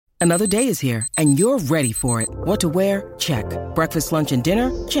Another day is here, and you're ready for it. What to wear? Check. Breakfast, lunch, and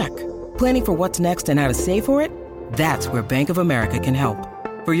dinner? Check. Planning for what's next and how to save for it? That's where Bank of America can help.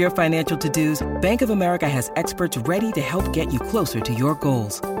 For your financial to-dos, Bank of America has experts ready to help get you closer to your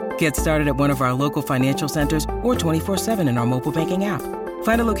goals. Get started at one of our local financial centers or 24/7 in our mobile banking app.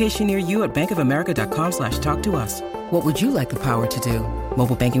 Find a location near you at bankofamerica.com/talktous. What would you like the power to do?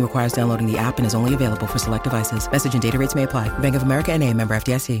 Mobile banking requires downloading the app and is only available for select devices. Message and data rates may apply. Bank of America N.A., member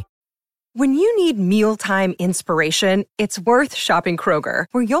FDIC. When you need mealtime inspiration, it's worth shopping Kroger,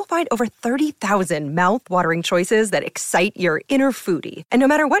 where you'll find over 30,000 mouth-watering choices that excite your inner foodie. And no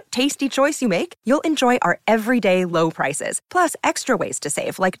matter what tasty choice you make, you'll enjoy our everyday low prices, plus extra ways to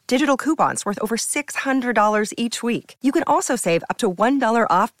save, like digital coupons worth over $600 each week. You can also save up to $1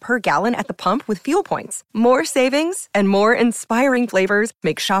 off per gallon at the pump with fuel points. More savings and more inspiring flavors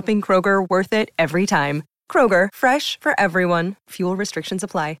make shopping Kroger worth it every time. Kroger, fresh for everyone. Fuel restrictions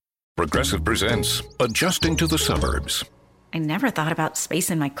apply. Progressive presents Adjusting to the Suburbs. I never thought about space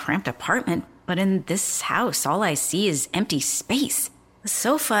in my cramped apartment, but in this house, all I see is empty space. The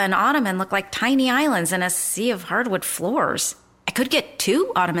sofa and ottoman look like tiny islands in a sea of hardwood floors. I could get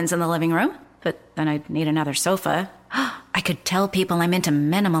 2 ottomans in the living room, but then I'd need another sofa. I could tell people I'm into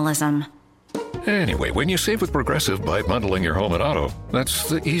minimalism. Anyway, when you save with Progressive by bundling your home and auto, that's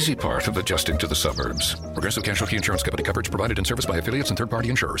the easy part of adjusting to the suburbs. Progressive Casualty Insurance Company. Coverage provided and serviced by affiliates and third-party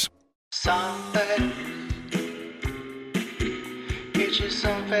insurers. Some facts. Get you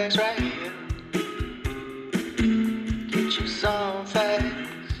some facts right here. Get you some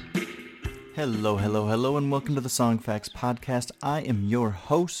facts. Hello, and welcome to the Song Facts Podcast. I am your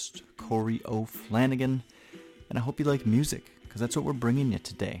host, Corey O'Flanagan, and I hope you like music, because that's what we're bringing you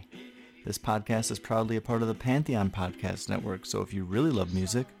today. This podcast is proudly a part of the Pantheon Podcast Network, so if you really love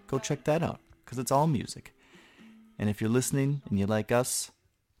music, go check that out, because it's all music. And if you're listening and you like us,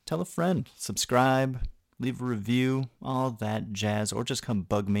 tell a friend, subscribe, leave a review, all that jazz, or just come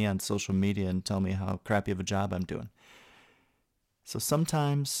bug me on social media and tell me how crappy of a job I'm doing. So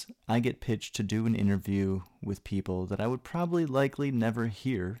sometimes I get pitched to do an interview with people that I would probably likely never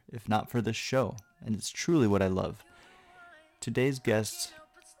hear if not for this show, and it's truly what I love. Today's guest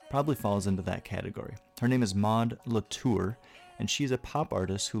probably falls into that category. Her name is Maud Latour, and she's a pop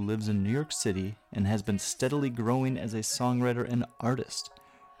artist who lives in New York City and has been steadily growing as a songwriter and artist.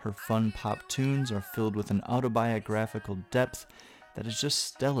 Her fun pop tunes are filled with an autobiographical depth that is just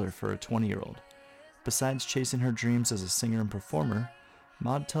stellar for a 20-year-old. Besides chasing her dreams as a singer and performer,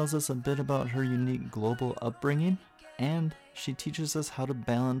 Maud tells us a bit about her unique global upbringing, and she teaches us how to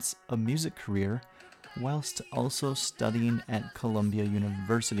balance a music career whilst also studying at Columbia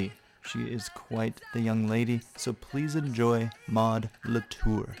University. She is quite the young lady, so please enjoy Maud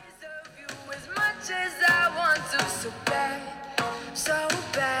Latour.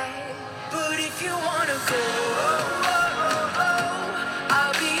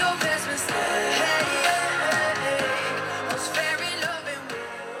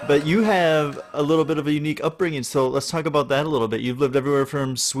 But you have a little bit of a unique upbringing, so let's talk about that a little bit. You've lived everywhere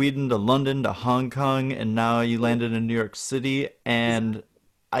from Sweden to London to Hong Kong, and now you landed in New York City. And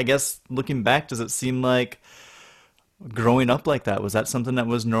I guess looking back, does it seem like growing up like that, was that something that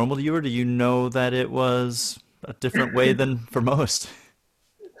was normal to you, or do you know that it was a different way than for most?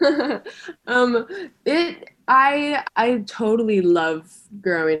 I totally love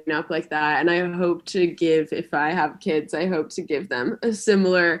growing up like that, and I hope to give, if I have kids, I hope to give them a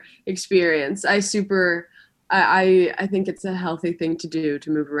similar experience. I think it's a healthy thing to do,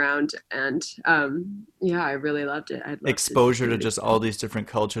 to move around, and I really loved it. Exposure to just all these different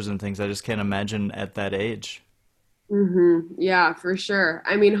cultures and things. I just can't imagine at that age. Mm-hmm. Yeah, for sure.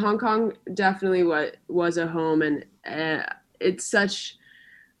 I mean, Hong Kong definitely was a home, and it's such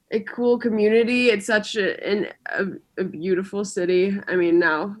a cool community. It's such a beautiful city. I mean,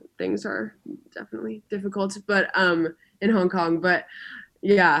 now things are definitely difficult, but in Hong Kong, but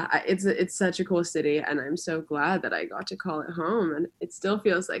yeah, it's such a cool city, and I'm so glad that I got to call it home, and it still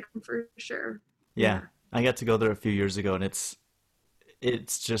feels like home for sure. Yeah, I got to go there a few years ago, and it's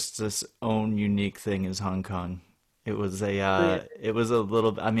just this own unique thing is Hong Kong. It was a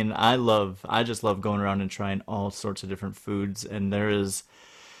little, I mean, I just love going around and trying all sorts of different foods, and there is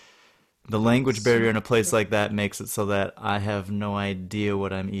the language barrier in a place like that makes it so that I have no idea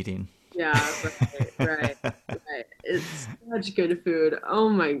what I'm eating. Yeah, right. It's such good food. Oh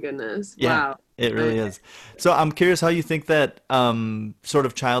my goodness. Yeah, wow. It really is. So I'm curious how you think that sort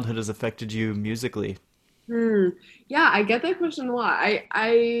of childhood has affected you musically. Yeah, I get that question a lot.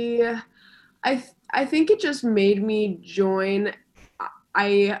 I think it just made me join.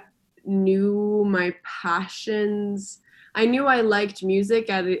 I knew my passions I knew I liked music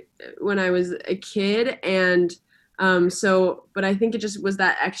when I was a kid, and but I think it just was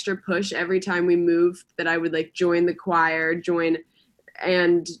that extra push every time we moved that I would like join the choir, join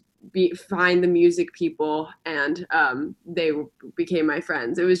and find the music people, and they became my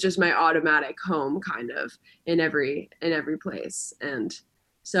friends. It was just my automatic home kind of in every place. And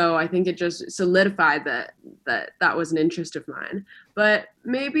so I think it just solidified that was an interest of mine. But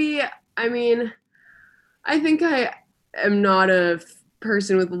maybe, I mean, I think I am not a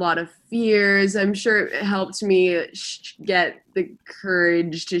person with a lot of fears. I'm sure it helped me get the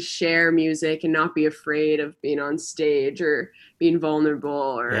courage to share music and not be afraid of being on stage or being vulnerable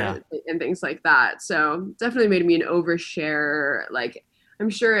or and things like that. So definitely made me an oversharer. Like, I'm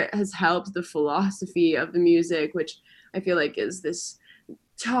sure it has helped the philosophy of the music, which I feel like is this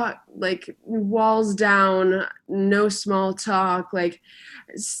talk, like walls down, no small talk, like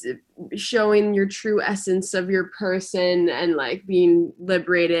showing your true essence of your person and like being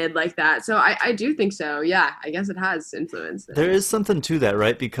liberated like that. So I do think so. Yeah, I guess it has influenced it. There is something to that,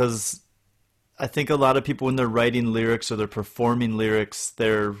 right? Because I think a lot of people, when they're writing lyrics or they're performing lyrics,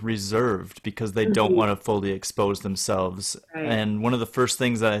 they're reserved because they don't want to fully expose themselves. Right. And one of the first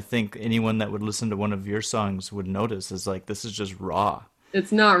things that I think anyone that would listen to one of your songs would notice is like, this is just raw.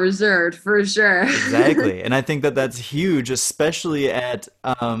 It's not reserved, for sure. Exactly. And I think that that's huge, especially at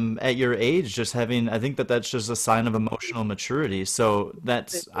your age, just having, I think that that's just a sign of emotional maturity. So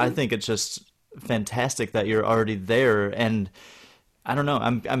I think it's just fantastic that you're already there. And I don't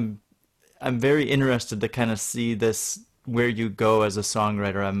know, I'm very interested to kind of see this, where you go as a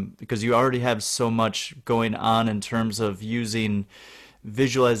songwriter, because you already have so much going on in terms of using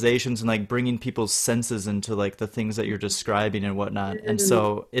visualizations and like bringing people's senses into like the things that you're describing and whatnot. And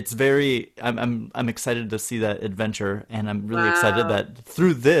so it's I'm excited to see that adventure, and I'm really excited that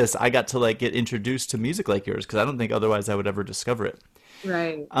through this I got to like get introduced to music like yours, because I don't think otherwise I would ever discover it.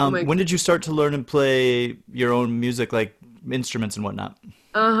 Right. When did you start to learn and play your own music, like instruments and whatnot?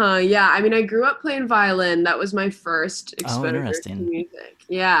 Yeah. I mean, I grew up playing violin. That was my first exposure to music.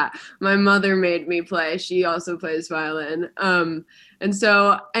 Yeah. My mother made me play. She also plays violin. And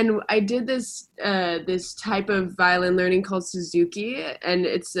I did this type of violin learning called Suzuki, and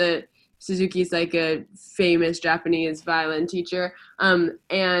Suzuki's like a famous Japanese violin teacher.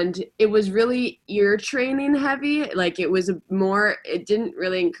 And it was really ear training heavy. Like it didn't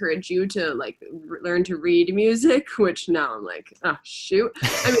really encourage you to like learn to read music, which now I'm like, oh shoot.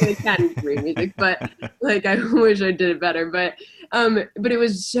 I mean, I can read music, but like, I wish I did it better. But it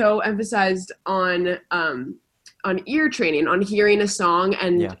was so emphasized on ear training, on hearing a song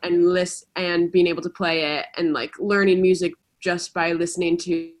and listen and being able to play it, and like learning music just by listening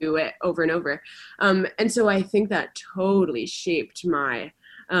to it over and over. And so I think that totally shaped my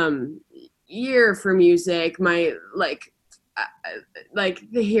ear for music, my like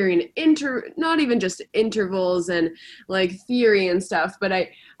the hearing not even just intervals and like theory and stuff, but I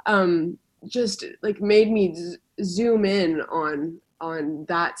just like made me zoom in on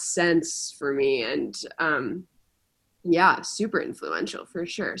that sense for me. And yeah, super influential for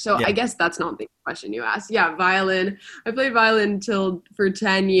sure. So I guess that's not the question you asked. Yeah, violin. I played violin for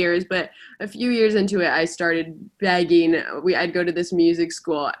 10 years, but a few years into it, I started begging. I'd go to this music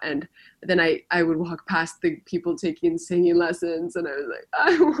school, and then I would walk past the people taking singing lessons, and I was like,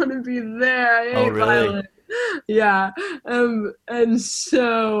 I want to be there. I hate violin. Yeah. And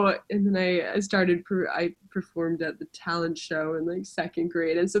then I performed at the talent show in like second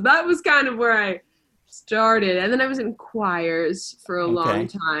grade. And so that was kind of where I started. And then I was in choirs for a long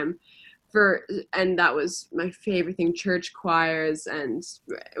time and that was my favorite thing, church choirs. And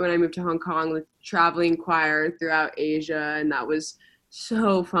when I moved to Hong Kong, with traveling choir throughout Asia, and that was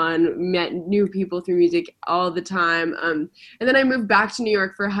so fun. Met new people through music all the time. And then I moved back to New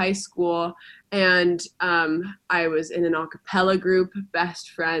York for high school, and I was in an a cappella group,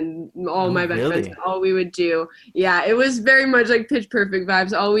 best friend, my best friends, all we would do. Yeah, it was very much like Pitch Perfect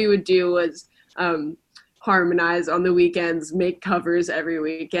vibes. All we would do was harmonize on the weekends, make covers every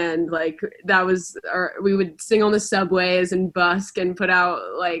weekend. Like that was we would sing on the subways and busk and put out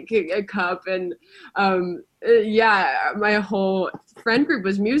like a cup. And my whole friend group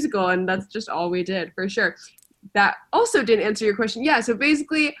was musical, and that's just all we did, for sure. That also didn't answer your question. Yeah, so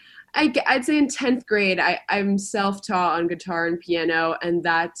basically I'd say in 10th grade, I'm self-taught on guitar and piano, and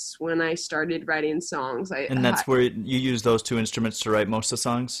that's when I started writing songs. And that's where you use those two instruments to write most of the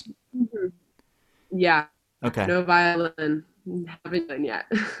songs? Mm-hmm. Yeah. Okay. No violin. Haven't done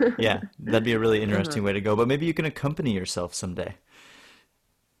yet. Yeah, that'd be a really interesting way to go. But maybe you can accompany yourself someday.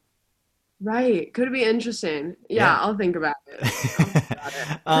 Right. Could be interesting. Yeah. I'll think about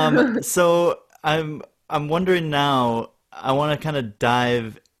it. So I'm wondering now, I want to kind of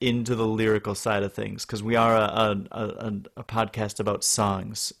dive into the lyrical side of things because we are a podcast about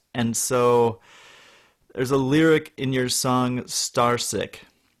songs. And so there's a lyric in your song Starsick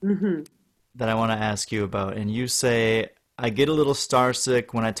that I want to ask you about. And you say, I get a little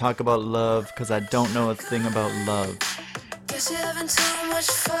starsick when I talk about love because I don't know a thing about love. Guess you're having too much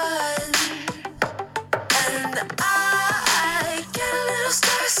fun. And I get a little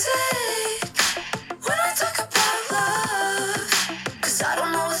starsick when I talk about love, 'cause I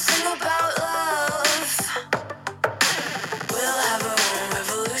don't know a thing about love. We'll have our own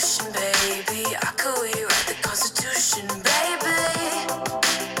revolution, baby. I could rewrite the Constitution, baby.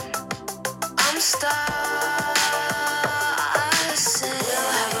 I'm starsick.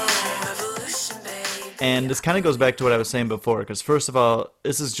 We'll have our own revolution, baby. And this kind of goes back to what I was saying before, because first of all,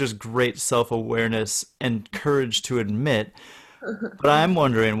 this is just great self-awareness and courage to admit. But I'm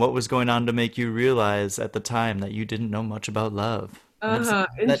wondering what was going on to make you realize at the time that you didn't know much about love. That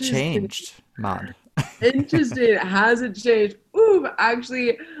Interesting. changed, Maud. Interesting. Has it changed? Ooh,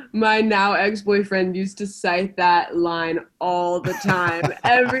 actually, my now ex-boyfriend used to cite that line all the time.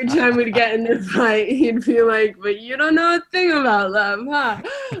 Every time we'd get in a fight, he'd be like, but you don't know a thing about love, huh?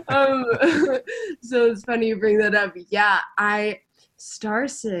 So it's funny you bring that up. Yeah,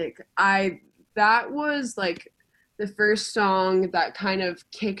 Starsick, that was like the first song that kind of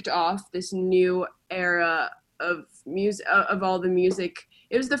kicked off this new era of music, of all the music.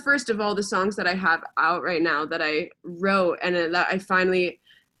 It was the first of all the songs that I have out right now that I wrote, and that I finally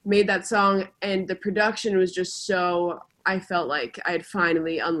made that song, and the production was just so, I felt like I had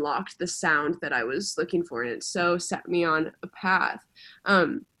finally unlocked the sound that I was looking for, and it so set me on a path.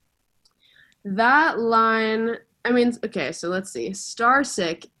 That line, I mean, okay, so let's see.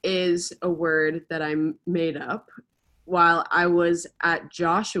 Starsick is a word that I made up while I was at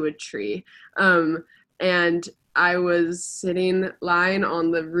Joshua Tree. And I was lying on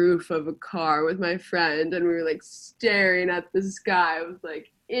the roof of a car with my friend, and we were like staring at the sky with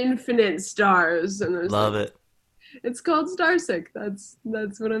like infinite stars. And there's Love like, it. It's called Starsick. That's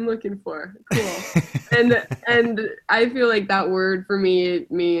what I'm looking for. Cool. and I feel like that word for me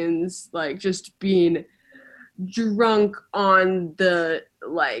means like just being drunk on the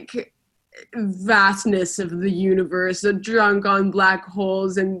like vastness of the universe, drunk on black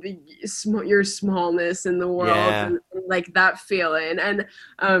holes and your smallness in the world, Yeah. and like that feeling, and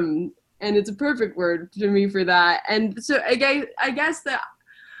it's a perfect word to me for that. And so I guess that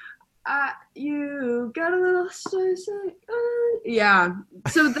you got a little starsick, yeah.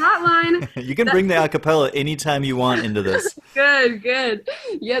 So that line. You can bring the acapella anytime you want into this. Good.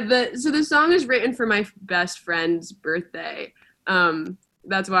 Yeah, so the song is written for my best friend's birthday.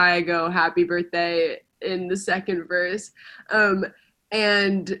 That's why I go happy birthday in the second verse.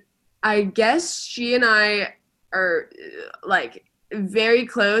 And I guess she and I are like very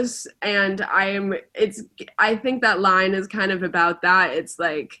close, and I think that line is kind of about that. It's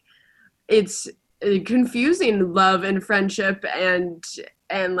like, it's confusing love and friendship, and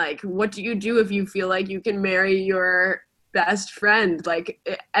like, what do you do if you feel like you can marry your best friend? Like,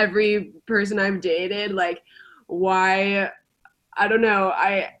 every person I've dated, like, why, I don't know,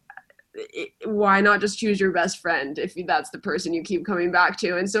 why not just choose your best friend if that's the person you keep coming back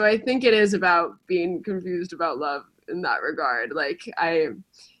to? And so I think it is about being confused about love in that regard. Like, I'm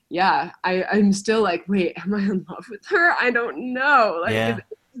still like, wait, am I in love with her? I don't know. Like, Yeah.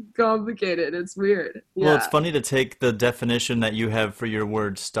 it's complicated. It's weird. Yeah. Well, it's funny to take the definition that you have for your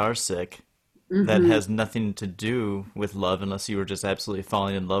word starsick that has nothing to do with love, unless you were just absolutely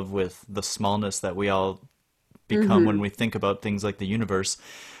falling in love with the smallness that we all become when we think about things like the universe.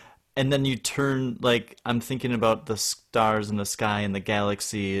 And then you turn, like, I'm thinking about the stars in the sky and the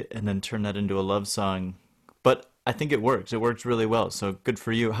galaxy, and then turn that into a love song. But I think it works. It works really well. So good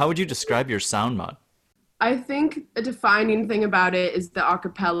for you. How would you describe your sound, Maud? I think a defining thing about it is the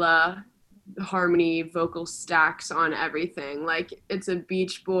acapella harmony vocal stacks on everything. Like, it's a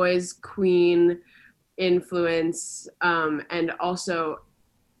Beach Boys, Queen influence, and also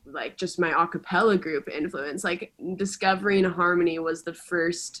like just my acapella group influence. Like, discovering harmony was the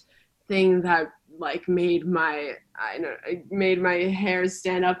first thing that like made my hair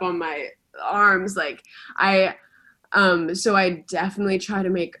stand up on my arms. Like, so I definitely try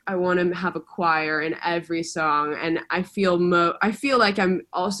to I want to have a choir in every song, and I feel like I'm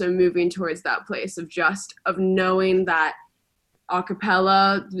also moving towards that place of knowing that a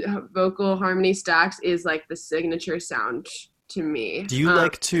cappella vocal harmony stacks is like the signature sound to me. Do you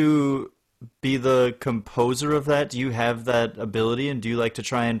like to be the composer of that? Do you have that ability, and do you like to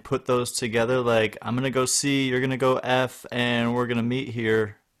try and put those together? Like, I'm going to go C, you're going to go F, and we're going to meet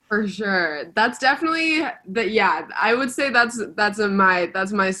here. For sure. That's definitely yeah, I would say that's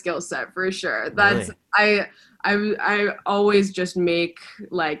my skill set for sure. That's Really? I always just make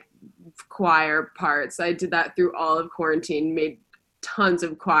like choir parts. I did that through all of quarantine, made tons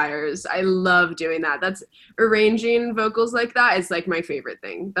of choirs. I love doing that. That's arranging vocals like that is like my favorite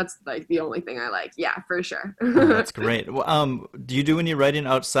thing. That's like the only thing I like. Yeah, for sure. Oh, that's great. Well, do you do any writing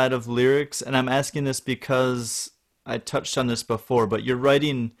outside of lyrics? And I'm asking this because I touched on this before, but your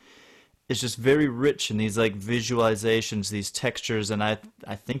writing is just very rich in these like visualizations, these textures, and I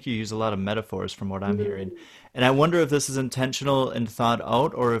think you use a lot of metaphors from what I'm hearing. And I wonder if this is intentional and thought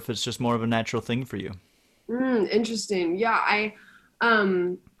out, or if it's just more of a natural thing for you. Interesting. Yeah,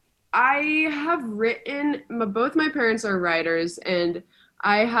 um I have written both my parents are writers, and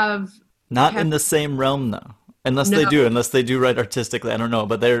I have Not in kept the same realm though, no unless they do write artistically. I don't know,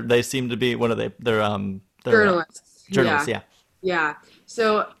 but they seem to be what are they? They're journalists. Yeah. journalists. Yeah. Yeah.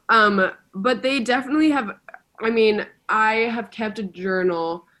 So, but they definitely have, I mean, I have kept a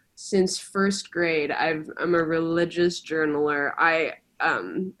journal since first grade. I'm a religious journaler. I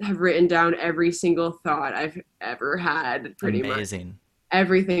have written down every single thought I've ever had, pretty much. Amazing.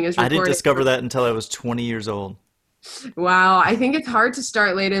 Everything is I didn't recorded. discover that until I was 20 years old. Wow, I think it's hard to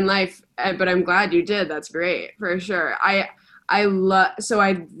start late in life, but I'm glad you did. That's great, for sure. I love, so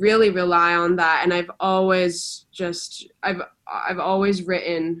I really rely on that, and I've always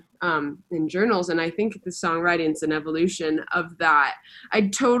written in journals, and I think the songwriting is an evolution of that. I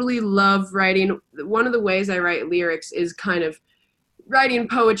totally love writing. One of the ways I write lyrics is kind of writing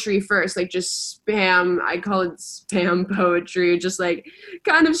poetry first, like just spam. I call it spam poetry, just like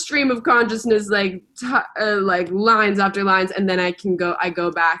kind of stream of consciousness, like like lines after lines, and then I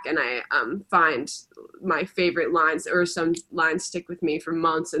go back and I find my favorite lines, or some lines stick with me for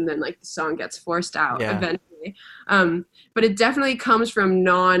months, and then like the song gets forced out Yeah. eventually. But it definitely comes from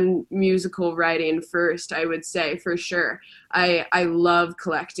non-musical writing first, I would say, for sure. I love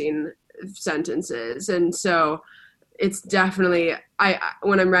collecting sentences, and so it's definitely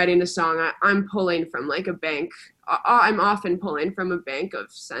when I'm writing a song, I'm pulling from like a bank. I'm often pulling from a bank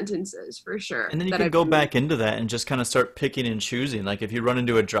of sentences, for sure. And then you can go back into that and just kind of start picking and choosing. Like if you run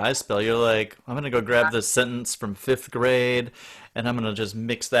into a dry spell, you're like, I'm going to go grab this sentence from 5th grade and I'm going to just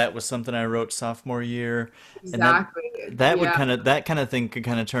mix that with something I wrote sophomore year. Exactly. And that would Yeah. that kind of thing could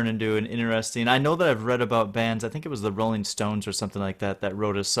kind of turn into an interesting. I know that I've read about bands, I think it was the Rolling Stones or something like that, that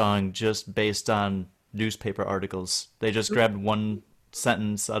wrote a song just based on newspaper articles. They just grabbed one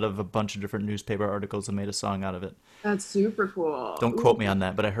sentence out of a bunch of different newspaper articles and made a song out of it. That's super cool. Don't Ooh, quote me on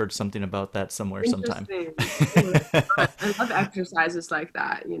that, but I heard something about that somewhere sometime. interesting. Ooh, that's fun. I love exercises like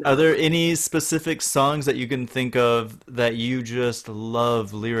that, you Are know. there any specific songs that you can think of that you just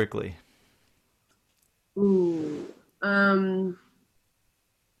love lyrically? Ooh. Hmm.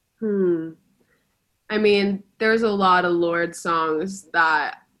 I mean, there's a lot of Lorde songs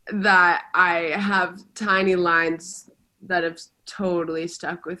that I have tiny lines that have totally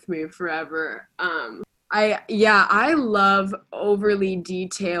stuck with me forever. I love overly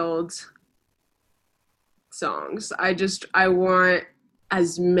detailed songs. I want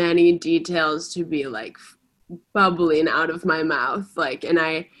as many details to be like bubbling out of my mouth, like,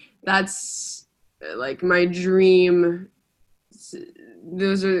 and that's like my dream.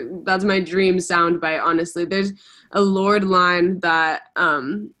 That's my dream soundbite, honestly. There's a Lorde line that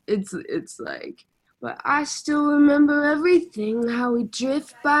it's like, but I still remember everything, how we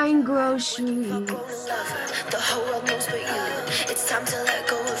drift buying groceries. The whole world knows but you. It's time to let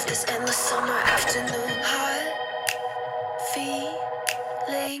go of this endless summer afternoon. Hot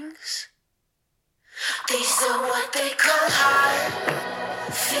feelings. These are what they call hot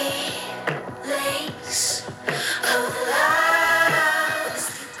feelings.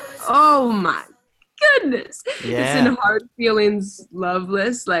 Oh my goodness. It's Yeah. in Hard Feelings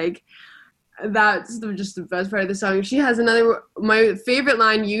Loveless. Like, that's just the best part of the song. She has my favorite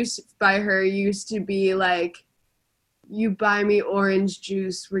line by her used to be like, you buy me orange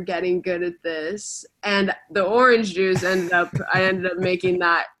juice, we're getting good at this. And the orange juice I ended up making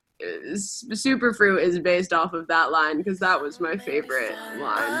that. Superfruit is based off of that line, because that was my favorite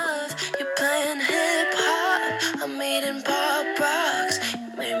line. You're playing hip hop, I'm eating pop rocks. You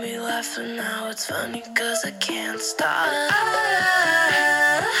made me laugh and now it's funny cause I can't stop.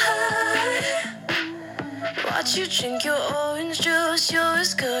 Watch you drink your orange juice, you're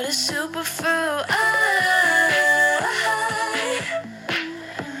as good as superfruit.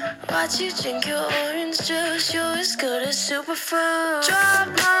 Watch you drink your orange juice, you're as good as superfruit. Drop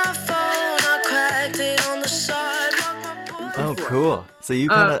my phone, I cracked it on the sidewalk. Oh, cool. So you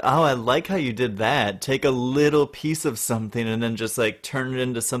kind of, I like how you did that. Take a little piece of something and then just like turn it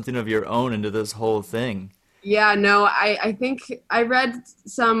into something of your own, into this whole thing. Yeah, no, I think I read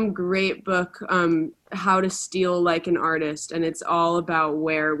some great book, How to Steal Like an Artist, and it's all about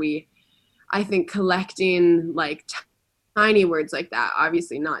where I think collecting like tiny words like that,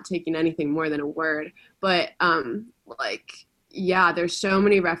 obviously not taking anything more than a word, but like, yeah, there's so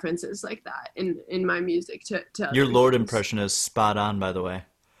many references like that in my music to Your other Lord things. impression is spot on, by the way.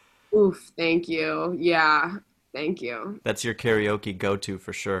 Oof, thank you. Yeah, thank you. That's your karaoke go-to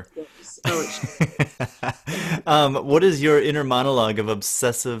for sure. Oh, What is your inner monologue of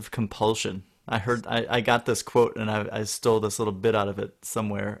obsessive compulsion? I got this quote and I stole this little bit out of it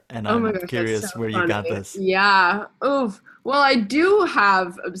somewhere, and oh my I'm gosh, curious that's so where you got funny. this. Yeah. Oof. Well, I do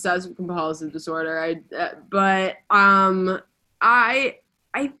have obsessive compulsive disorder. But I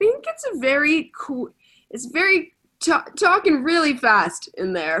think it's a very cool. It's very talking really fast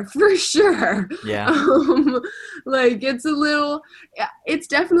in there for sure. Yeah. Like it's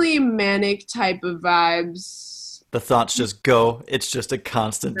definitely manic type of vibes. The thoughts just go. It's just a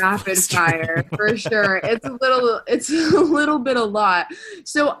constant Rapid fire stream. for sure. It's a little bit a lot.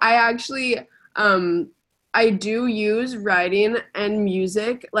 So I actually I do use writing and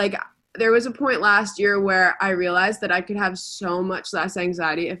music. Like there was a point last year where I realized that I could have so much less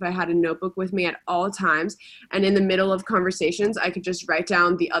anxiety if I had a notebook with me at all times. And in the middle of conversations, I could just write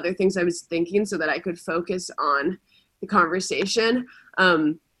down the other things I was thinking so that I could focus on the conversation.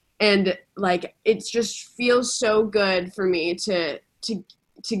 And like, it just feels so good for me to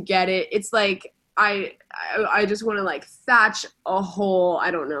get it. It's like, I just want to like thatch a hole. I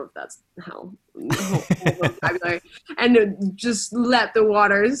don't know if that's how vocabulary, and just let the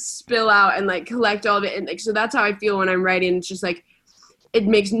water spill out and like collect all of it. And like, so that's how I feel when I'm writing. It's just like, it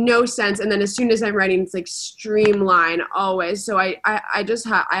makes no sense. And then as soon as I'm writing, it's like streamline always. So I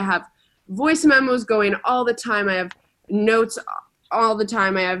have voice memos going all the time. I have notes all the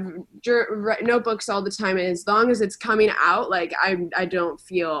time. I have notebooks all the time. And as long as it's coming out, like I don't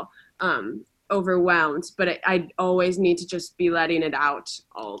feel overwhelmed, but I always need to just be letting it out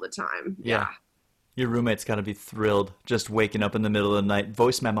all the time. Yeah. Your roommate's got to be thrilled just waking up in the middle of the night.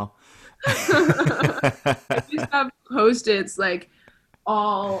 Voice memo. I just have Post-its like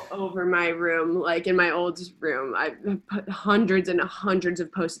all over my room, like in my old room. I put hundreds and hundreds of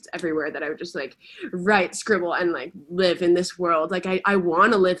Post-its everywhere that I would just like write, scribble, and like live in this world. Like I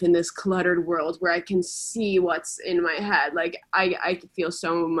want to live in this cluttered world where I can see what's in my head. Like I feel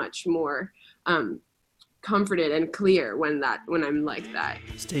so much more comforted and clear when I'm like that.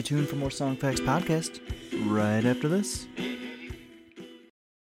 Stay tuned for more Song Facts podcast right after this.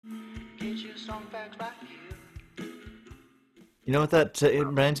 Get your song facts right here. You know what it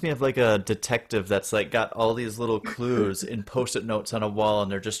reminds me of, like a detective that's like got all these little clues in Post-it notes on a wall,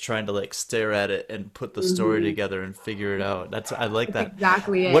 and they're just trying to like stare at it and put the story together and figure it out. I like that.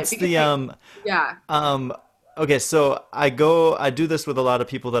 Exactly it. What's Because the okay, so I do this with a lot of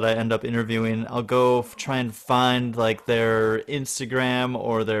people that I end up interviewing. I'll go try and find like their Instagram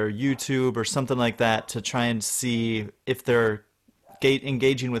or their YouTube or something like that to try and see if they're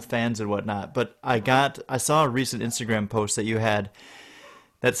engaging with fans and whatnot. But I saw a recent Instagram post that you had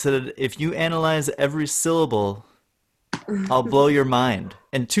that said, if you analyze every syllable, I'll blow your mind.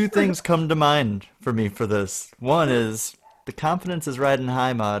 And two things come to mind for me for this. One is the confidence is riding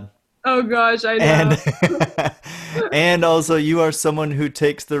high, Maud. Oh gosh, I know. And also you are someone who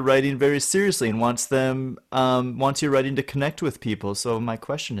takes their writing very seriously and wants your writing to connect with people. So my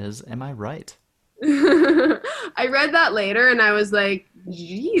question is, am I right? I read that later and I was like,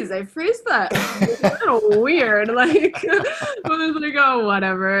 geez, I phrased that a little weird. Like, I was like, oh,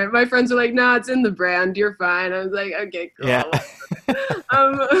 whatever. My friends were like, no, it's in the brand. You're fine. I was like, okay, cool. Yeah.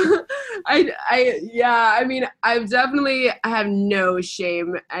 I mean, I have no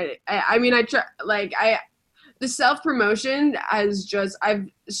shame. The self-promotion I've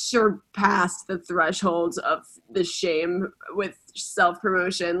surpassed the thresholds of the shame with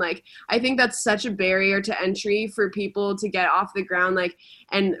self-promotion. Like, I think that's such a barrier to entry for people to get off the ground. Like,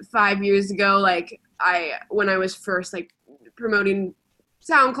 and 5 years ago, like when I was first like promoting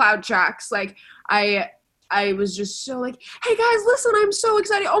SoundCloud tracks, like I was just so like, hey guys, listen, I'm so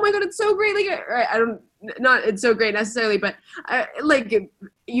excited. Oh my God, it's so great. Like, not it's so great necessarily, but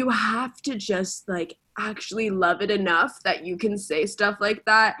you have to just like actually love it enough that you can say stuff like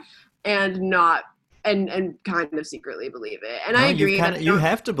that and not and kind of secretly believe it. And I agree. You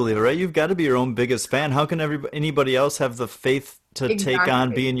have to believe it, right? You've got to be your own biggest fan. How can anybody else have the faith to take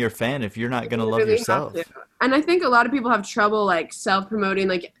on being your fan if you're not going to love yourself? And I think a lot of people have trouble like self-promoting,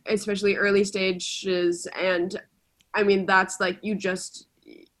 like especially early stages, and I mean, that's like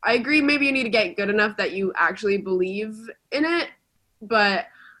I agree. Maybe you need to get good enough that you actually believe in it, but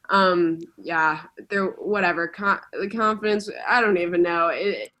yeah, whatever. The confidence. I don't even know.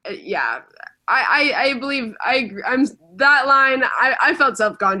 Yeah. I believe I agree. That line. I felt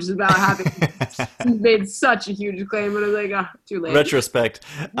self-conscious about having made such a huge claim, but I was like, oh, too late. Retrospect.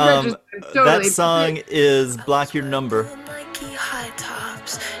 Totally. That song is "Block Your Number." Nike high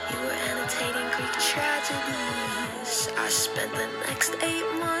tops, you were annotating Greek tragedies. I spent the next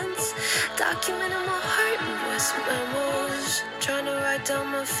 8 months documenting my heart and voice memos, trying to write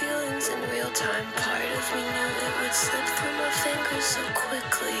down my feelings in real time. Part of me knew it would slip through my fingers so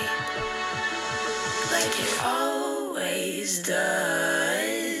quickly, like it always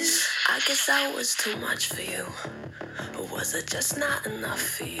does. I guess that was too much for you, or was it just not enough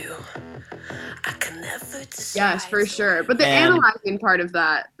for you? I can never decide. Yes, for sure. But the analyzing part of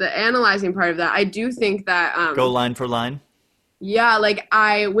that, I do think that go line for line. Yeah, like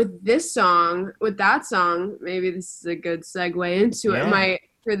with that song, maybe this is a good segue into it.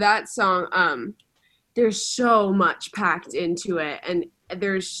 For that song, there's so much packed into it, and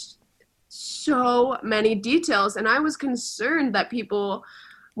there's so many details, and I was concerned that people,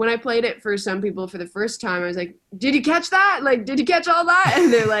 when I played it for some people for the first time, I was like, did you catch that? Like, did you catch all that?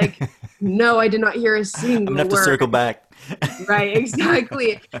 And they're like, no, I did not hear a single I'm gonna have word. to circle back. Right,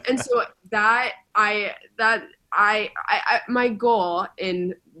 exactly. And so my goal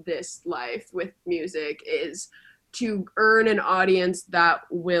in this life with music is to earn an audience that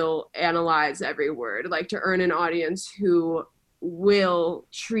will analyze every word, like to earn an audience who will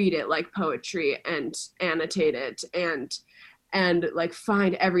treat it like poetry and annotate it and like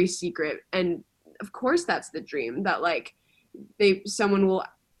find every secret. And of course that's the dream, that like someone will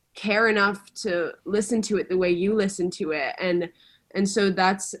care enough to listen to it the way you listen to it. And so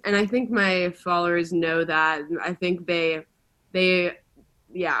and I think my followers know that. I think we've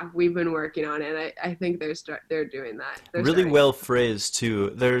been working on it. I think they're doing that. Really well phrased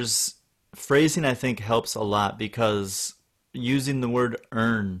too. There's phrasing I think helps a lot, because using the word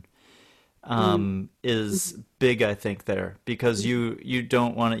earn is big, I think, there, because you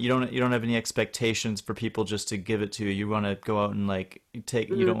don't have any expectations for people just to give it to you. You want to go out and like take,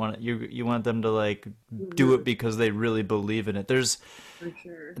 you don't want you want them to like do it because they really believe in it. There's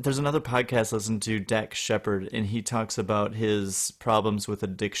another podcast I listen to, Dak Shepard, and he talks about his problems with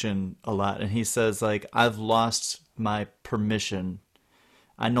addiction a lot, and he says like, I've lost my permission.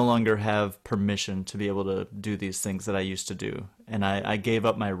 I no longer have permission to be able to do these things that I used to do. And I gave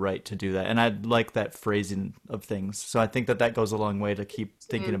up my right to do that. And I like that phrasing of things. So I think that goes a long way to keep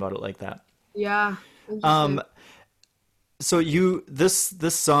thinking about it like that. Yeah. So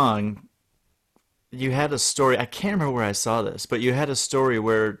this song, you had a story. I can't remember where I saw this, but you had a story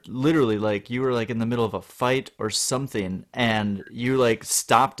where literally like you were like in the middle of a fight or something, and you like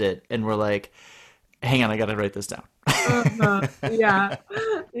stopped it and were like, hang on, I got to write this down.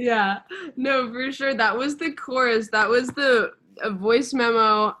 Yeah. No, for sure. That was the chorus. That was a voice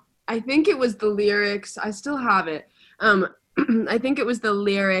memo. I think it was the lyrics. I still have it. I think it was the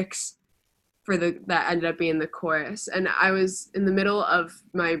lyrics that ended up being the chorus. And I was in the middle of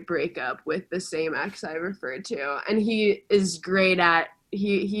my breakup with the same ex I referred to. And he is great at,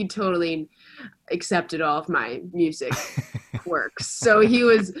 he totally accepted all of my music works. So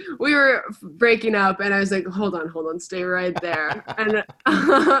we were breaking up, and I was like, hold on, stay right there. And,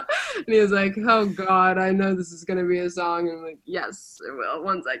 and he was like, oh God, I know this is going to be a song. And I'm like, yes, it will.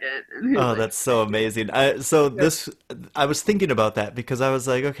 1 second. Oh, that's so amazing. I was thinking about that, because I was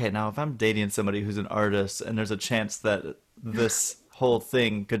like, okay, now if I'm dating somebody who's an artist and there's a chance that this whole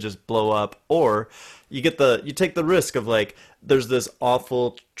thing could just blow up, or you take the risk of like, there's this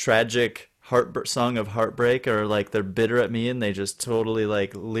awful, tragic song of heartbreak, or like they're bitter at me and they just totally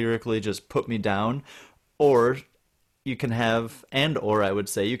like lyrically just put me down, or you can have, or I would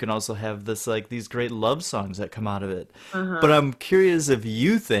say you can also have this like these great love songs that come out of it. But I'm curious if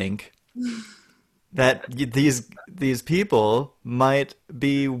you think that these people might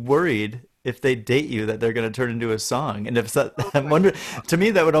be worried if they date you that they're going to turn into a song. And if that, I'm wondering, to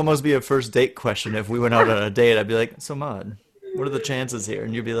me that would almost be a first date question. If we went out on a date, I'd be like, so Maud, what are the chances here?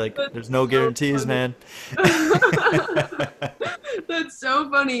 And you'd be like, there's no guarantees, man. That's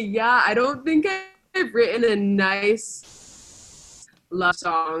so funny. Yeah, I don't think I've written a nice love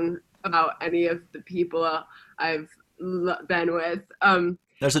song about any of the people I've been with.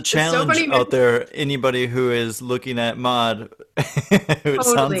 There's a challenge out there. Anybody who is looking at Maud, who it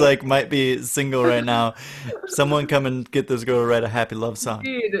sounds like might be single right now, someone come and get this girl to write a happy love song.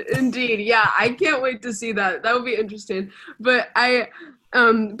 Indeed. Yeah, I can't wait to see that. That would be interesting. But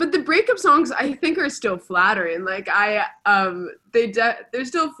But the breakup songs I think are still flattering. Like they're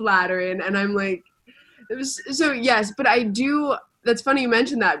still flattering, and I'm like, so yes, but I do. That's funny you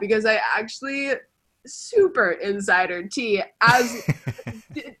mentioned that because I actually super insider tea as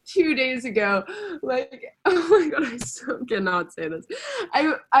 2 days ago. Like, oh my god, I so cannot say this.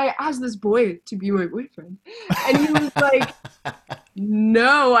 I asked this boy to be my boyfriend, and he was like,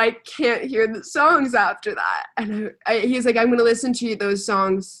 no, I can't hear the songs after that. And he's like, I'm going to listen to those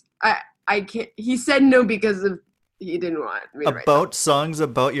songs. I can't. He said no because he didn't want me to write About songs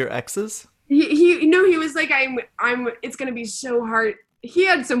about your exes? He was like, it's going to be so hard. He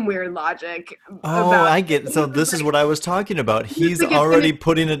had some weird logic. I get it. So this is what I was talking about. He's like, already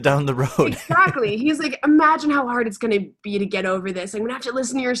putting it down the road. Exactly. He's like, imagine how hard it's going to be to get over this. I'm going to have to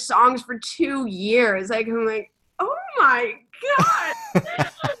listen to your songs for 2 years. Like, I'm like, oh my God.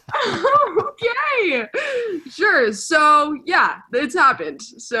 Okay. Sure. So yeah, it's happened.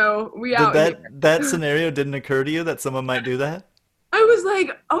 So That scenario didn't occur to you that someone might do that? I was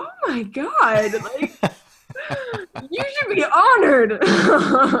like, oh my God. Like, you should be honored. Which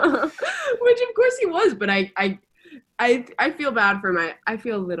of course he was, but I feel bad for I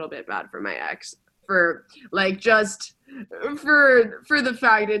feel a little bit bad for my ex for like just for the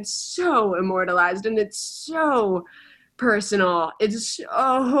fact it's so immortalized and it's so personal. It's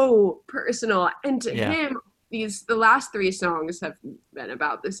so personal. And to him, the last 3 songs have been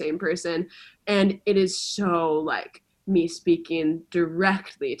about the same person. And it is so like me speaking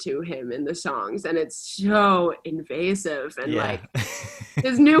directly to him in the songs. And it's so invasive. And like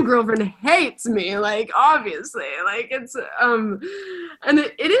his new girlfriend hates me, like obviously. Like it's and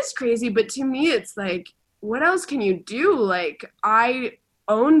it is crazy, but to me it's like, what else can you do? Like I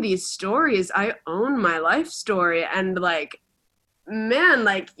own these stories. I own my life story. And like, man,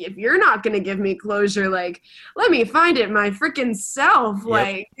 like if you're not going to give me closure, like let me find it my freaking self. Yep.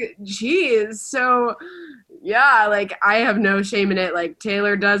 Like, geez. So yeah, like I have no shame in it. Like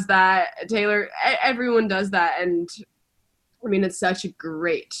Taylor does that. Everyone does that. And I mean, it's such a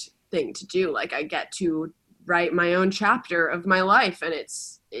great thing to do. Like I get to write my own chapter of my life and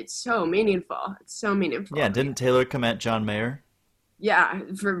it's so meaningful. It's so meaningful. Yeah. Didn't Taylor come at John Mayer? Yeah,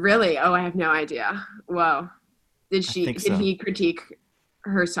 for really? Oh, I have no idea. Whoa. Did he critique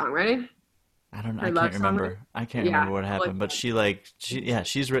her songwriting? I don't know. I can't remember. I can't remember what happened, but she's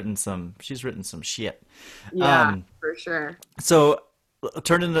written some shit. Yeah, for sure. So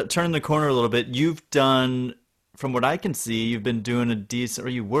turning the corner a little bit, you've done, from what I can see, you've been doing a decent, or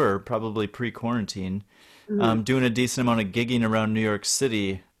you were probably pre-quarantine, doing a decent amount of gigging around New York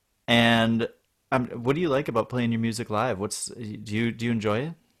City. And what do you like about playing your music live? Do you enjoy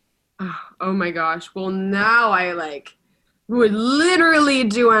it? Oh my gosh. Well, now I like would literally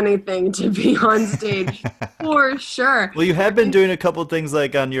do anything to be on stage for sure. Well, you have been doing a couple things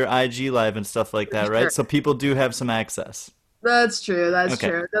like on your IG live and stuff like that, right? So people do have some access. That's true. That's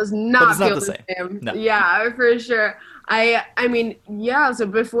true. It does not feel the same. No. Yeah, for sure. I mean, yeah, so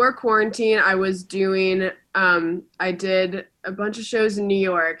before quarantine, I was doing, I did a bunch of shows in New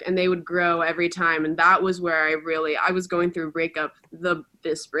York and they would grow every time. And that was where I was going through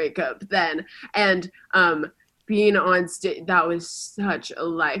this breakup then. And, being on stage, that was such a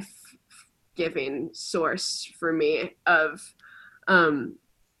life-giving source for me of, watching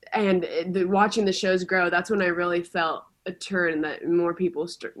the shows grow. That's when I really felt a turn that more people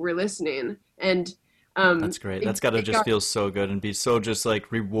were listening. And, that's great. That's got to just feel so good and be so just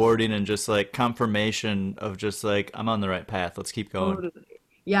like rewarding and just like confirmation of just like, I'm on the right path. Let's keep going. Totally.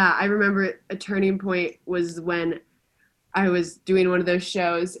 Yeah. I remember a turning point was when I was doing one of those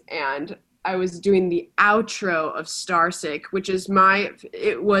shows and I was doing the outro of Starsick, which is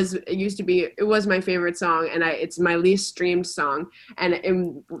it was my favorite song and it's my least streamed song.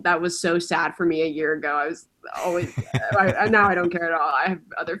 And that was so sad for me a year ago. I was always, now I don't care at all. I have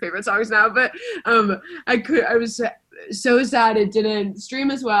other favorite songs now, but, I was so sad it didn't stream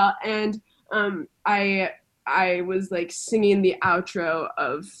as well. And, I was like singing the outro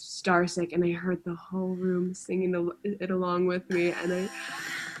of Starsick and I heard the whole room singing it along with me. And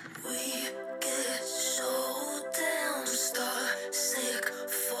We get so damn starsick,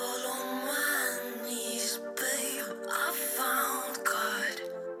 fall on my knees, babe. I found God,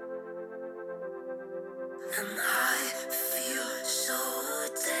 and I feel so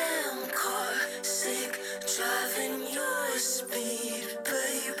damn car sick, driving your speed,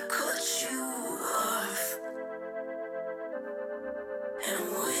 babe. Cut you off, and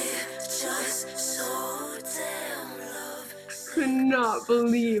we're just so damn love. could cannot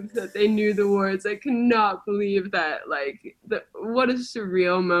believe that they knew the words. I cannot believe that, like, what a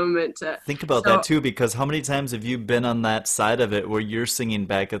surreal moment. Think about that too, because how many times have you been on that side of it where you're singing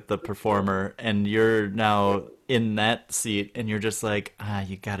back at the performer and you're now in that seat and you're just like,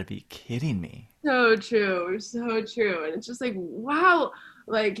 you gotta be kidding me. So true, so true. And it's just like, wow,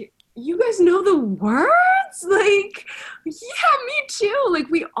 like, you guys know the words? Like, yeah, me too. Like,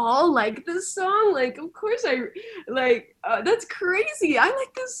 we all like this song. Like, of course that's crazy. I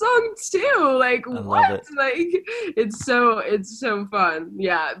like this song too. Like, I what? love it. Like, it's so fun.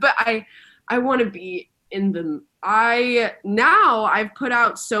 Yeah, but I want to be in the, I've put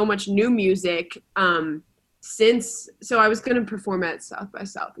out so much new music, so I was going to perform at South by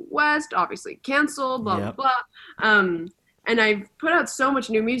Southwest, obviously canceled, blah, Yep. blah, blah. And I've put out so much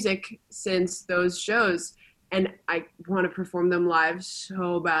new music since those shows, and I want to perform them live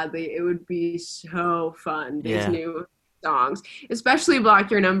so badly. It would be so fun, these new songs, especially Block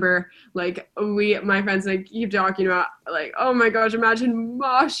Your Number. Like, my friends, like, keep talking about, like, oh my gosh, imagine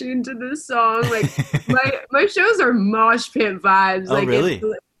moshing to this song. Like, my shows are mosh pit vibes. Oh, like, really?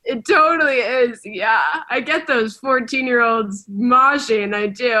 It totally is. Yeah. I get those 14-year-olds moshing. I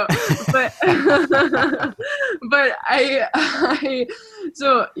do. But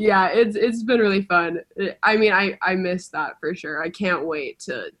so yeah, it's been really fun. I mean, I miss that for sure. I can't wait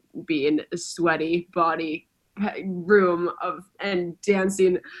to be in a sweaty body room and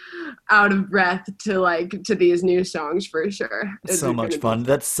dancing out of breath to these new songs for sure. It's so much fun.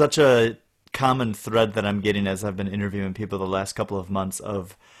 That's such a common thread that I'm getting as I've been interviewing people the last couple of months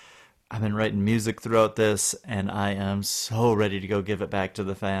of, I've been writing music throughout this and I am so ready to go give it back to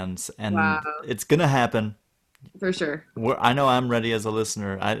the fans, and it's gonna happen for sure. I know I'm ready as a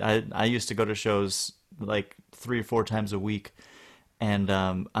listener. I used to go to shows like 3 or 4 times a week, and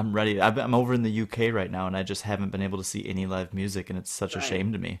I'm ready. I'm over in the UK right now and I just haven't been able to see any live music, and it's such a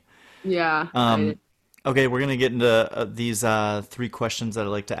shame to me. Yeah. Okay, we're going to get into these 3 questions that I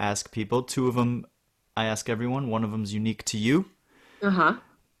like to ask people. 2 of them I ask everyone. One of them's unique to you. Uh-huh.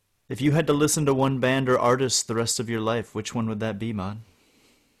 If you had to listen to one band or artist the rest of your life, which one would that be, Maud?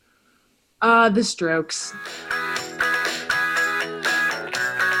 The Strokes.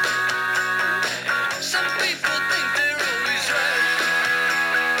 Some people think they're always right.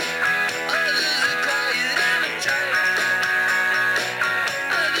 Others are quiet and uptight.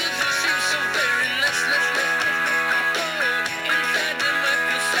 Others who seem so very restless. In fact, they might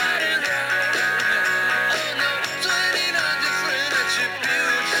be sad and right. Oh no, 29 different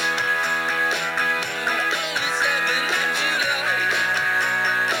attributes. Only 7 that you like.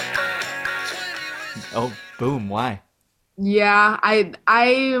 Oh, boom, why? Yeah, I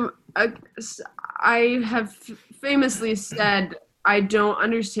have famously said I don't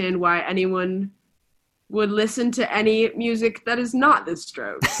understand why anyone would listen to any music that is not the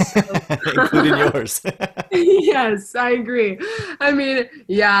Strokes. Including yours. Yes, I agree. I mean,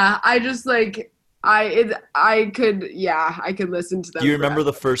 yeah, I just like I could listen to them. Do you remember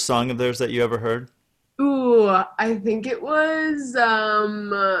forever. the first song of theirs that you ever heard? Ooh, I think it was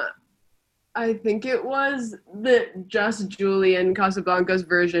the Just Julian Casablancas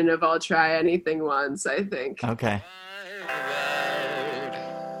version of I'll Try Anything Once, I think. Okay. About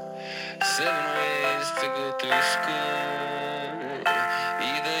 7 ways to go through school.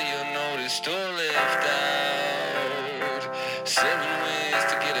 Either you're noticed or left out. 7 ways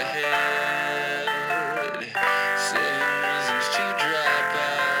to get ahead. 7 reasons to drop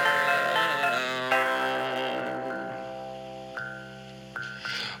out.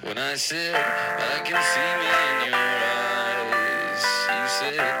 When I said I can see me in your eyes, you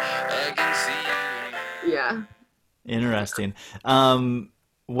said I can see you in Yeah. Interesting.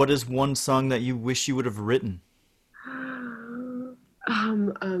 What is one song that you wish you would have written?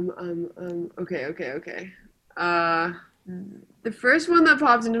 Okay. The first one that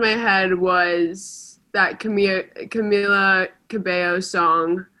popped into my head was that Camila Cabello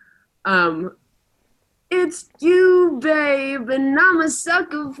song. It's you, babe, and I'm a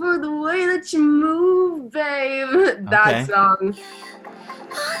sucker for the way that you move, babe. That Okay. song.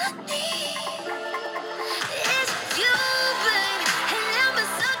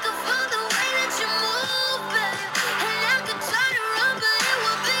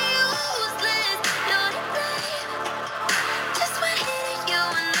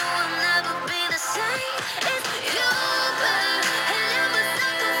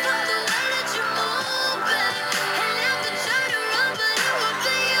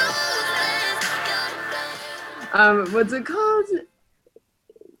 What's it called?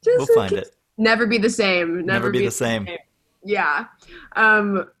 We'll find it. Never Be the Same. Never Be the Same. Yeah.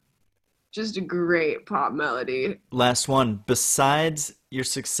 just a great pop melody. Last one. Besides your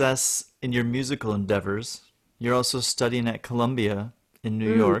success in your musical endeavors, you're also studying at Columbia in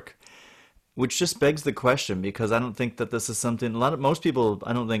New York, which just begs the question, because I don't think that this is something most people,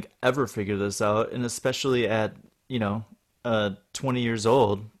 I don't think, ever figure this out, and especially at 20 years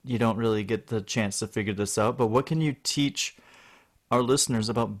old, you don't really get the chance to figure this out. But what can you teach our listeners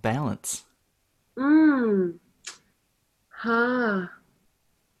about balance?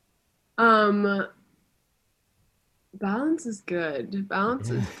 Balance is good. Balance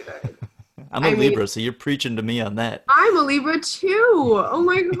is good. I'm a Libra, so you're preaching to me on that. I'm a Libra too. Oh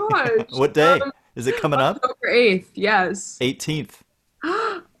my gosh. What day? Is it coming up? October 8th, yes. 18th.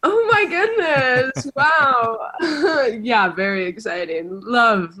 Oh my goodness. Wow. Yeah, very exciting.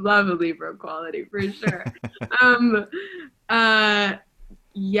 Love a Libra quality for sure.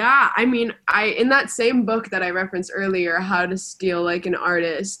 Yeah, I mean, in that same book that I referenced earlier, How to Steal Like an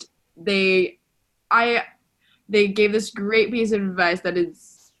Artist, they gave this great piece of advice that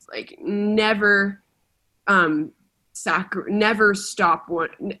is like never sacrifice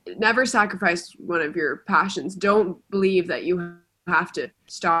one of your passions. Don't believe that you have to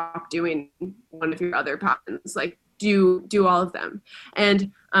stop doing one of your other passions. Like do all of them.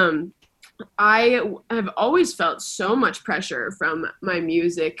 And I have always felt so much pressure from my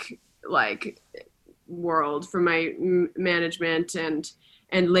music world, from my management and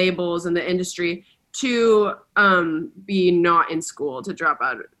labels and the industry to be not in school, to drop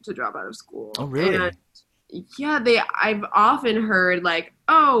out of school. Oh, really? And yeah, I've often heard like,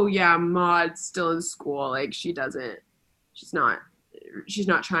 oh yeah, Maud's still in school, like she's not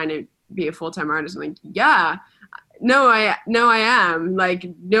trying to be a full-time artist. I'm like, yeah, no, I am. Like,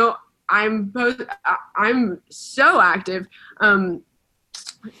 no, I'm so active.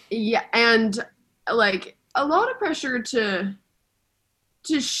 Yeah, and like a lot of pressure to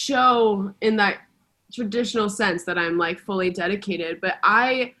show in that traditional sense that I'm like fully dedicated, but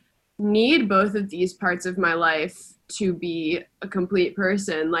I need both of these parts of my life to be a complete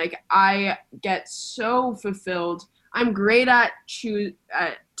person. Like I get so fulfilled. I'm great at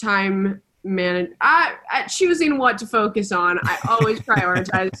time manage at choosing what to focus on. I always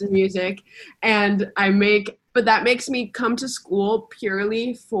prioritize the music, and but that makes me come to school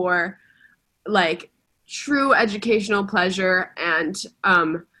purely for like true educational pleasure, and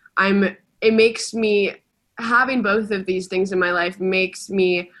it makes me, having both of these things in my life makes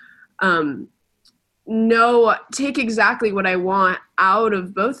me take exactly what I want out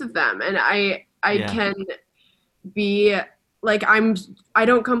of both of them. And I can be like, I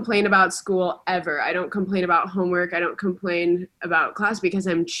don't complain about school ever. I don't complain about homework. I don't complain about class because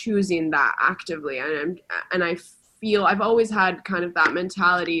I'm choosing that actively. And I feel I've always had kind of that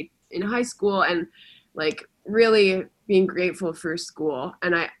mentality in high school, and like really being grateful for school.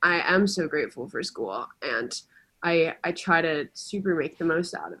 And I am so grateful for school, and I try to super make the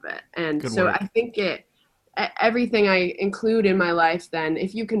most out of it. And Good so work. I think everything I include in my life, then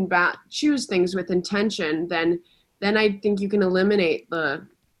if you can choose things with intention, then I think you can eliminate the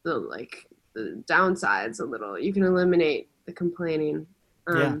downsides a little. You can eliminate the complaining.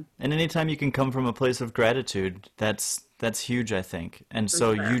 Yeah, and anytime you can come from a place of gratitude, that's huge, I think. And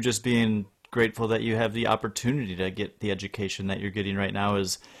so sure. you just being grateful that you have the opportunity to get the education that you're getting right now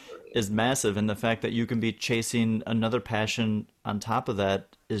is massive. And the fact that you can be chasing another passion on top of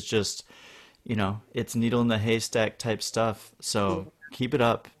that is just, it's needle in the haystack type stuff. So keep it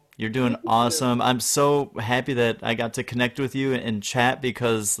up. You're doing awesome. I'm so happy that I got to connect with you and chat,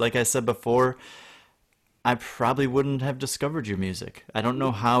 because like I said before, I probably wouldn't have discovered your music. I don't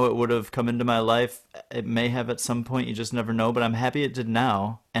know how it would have come into my life. It may have at some point, you just never know, but I'm happy it did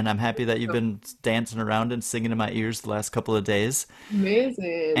now. And I'm happy that you've been dancing around and singing in my ears the last couple of days.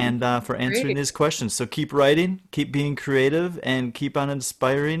 Amazing. And for answering these questions. So keep writing, keep being creative, and keep on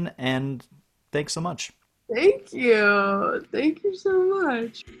inspiring. And thanks so much. Thank you. Thank you so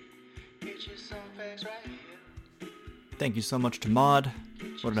much. Thank you so much to Maud.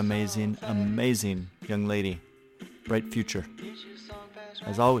 What an amazing, amazing young lady. Bright future.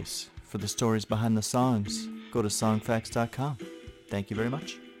 As always, for the stories behind the songs, go to songfacts.com. Thank you very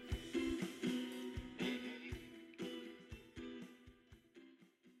much.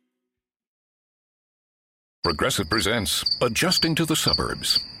 Progressive presents Adjusting to the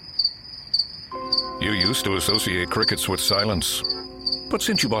Suburbs. You used to associate crickets with silence. But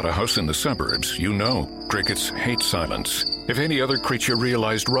since you bought a house in the suburbs, you know crickets hate silence. If any other creature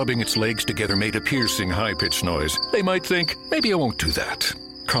realized rubbing its legs together made a piercing, high-pitched noise, they might think, maybe I won't do that.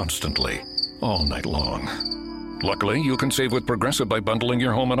 Constantly, all night long. Luckily, you can save with Progressive by bundling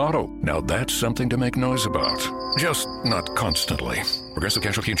your home and auto. Now that's something to make noise about. Just not constantly. Progressive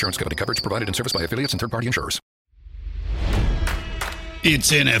Casualty Insurance Company. Coverage provided and serviced by affiliates and third-party insurers.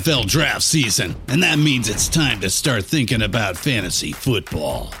 It's NFL draft season, and that means it's time to start thinking about fantasy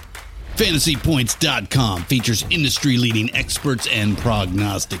football. FantasyPoints.com features industry-leading experts and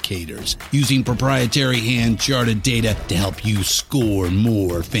prognosticators using proprietary hand-charted data to help you score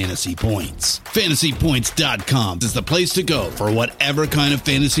more fantasy points. FantasyPoints.com is the place to go for whatever kind of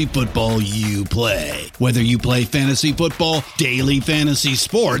fantasy football you play. Whether you play fantasy football, daily fantasy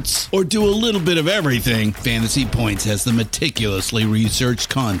sports, or do a little bit of everything, Fantasy Points has the meticulously researched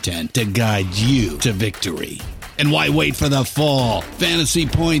content to guide you to victory. And why wait for the fall? Fantasy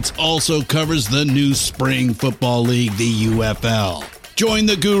Points also covers the new spring football league, the UFL. Join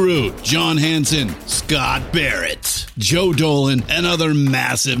the guru, John Hansen, Scott Barrett, Joe Dolan, and other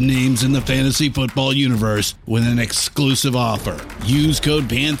massive names in the fantasy football universe with an exclusive offer. Use code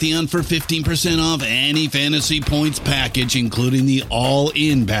Pantheon for 15% off any Fantasy Points package, including the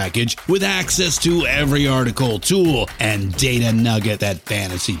all-in package, with access to every article, tool, and data nugget that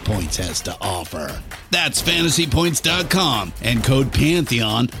Fantasy Points has to offer. That's FantasyPoints.com and code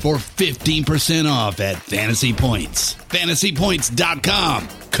Pantheon for 15% off at Fantasy Points. FantasyPoints.com,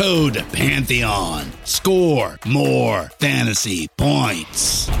 code Pantheon. Score more fantasy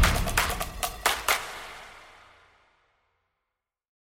points.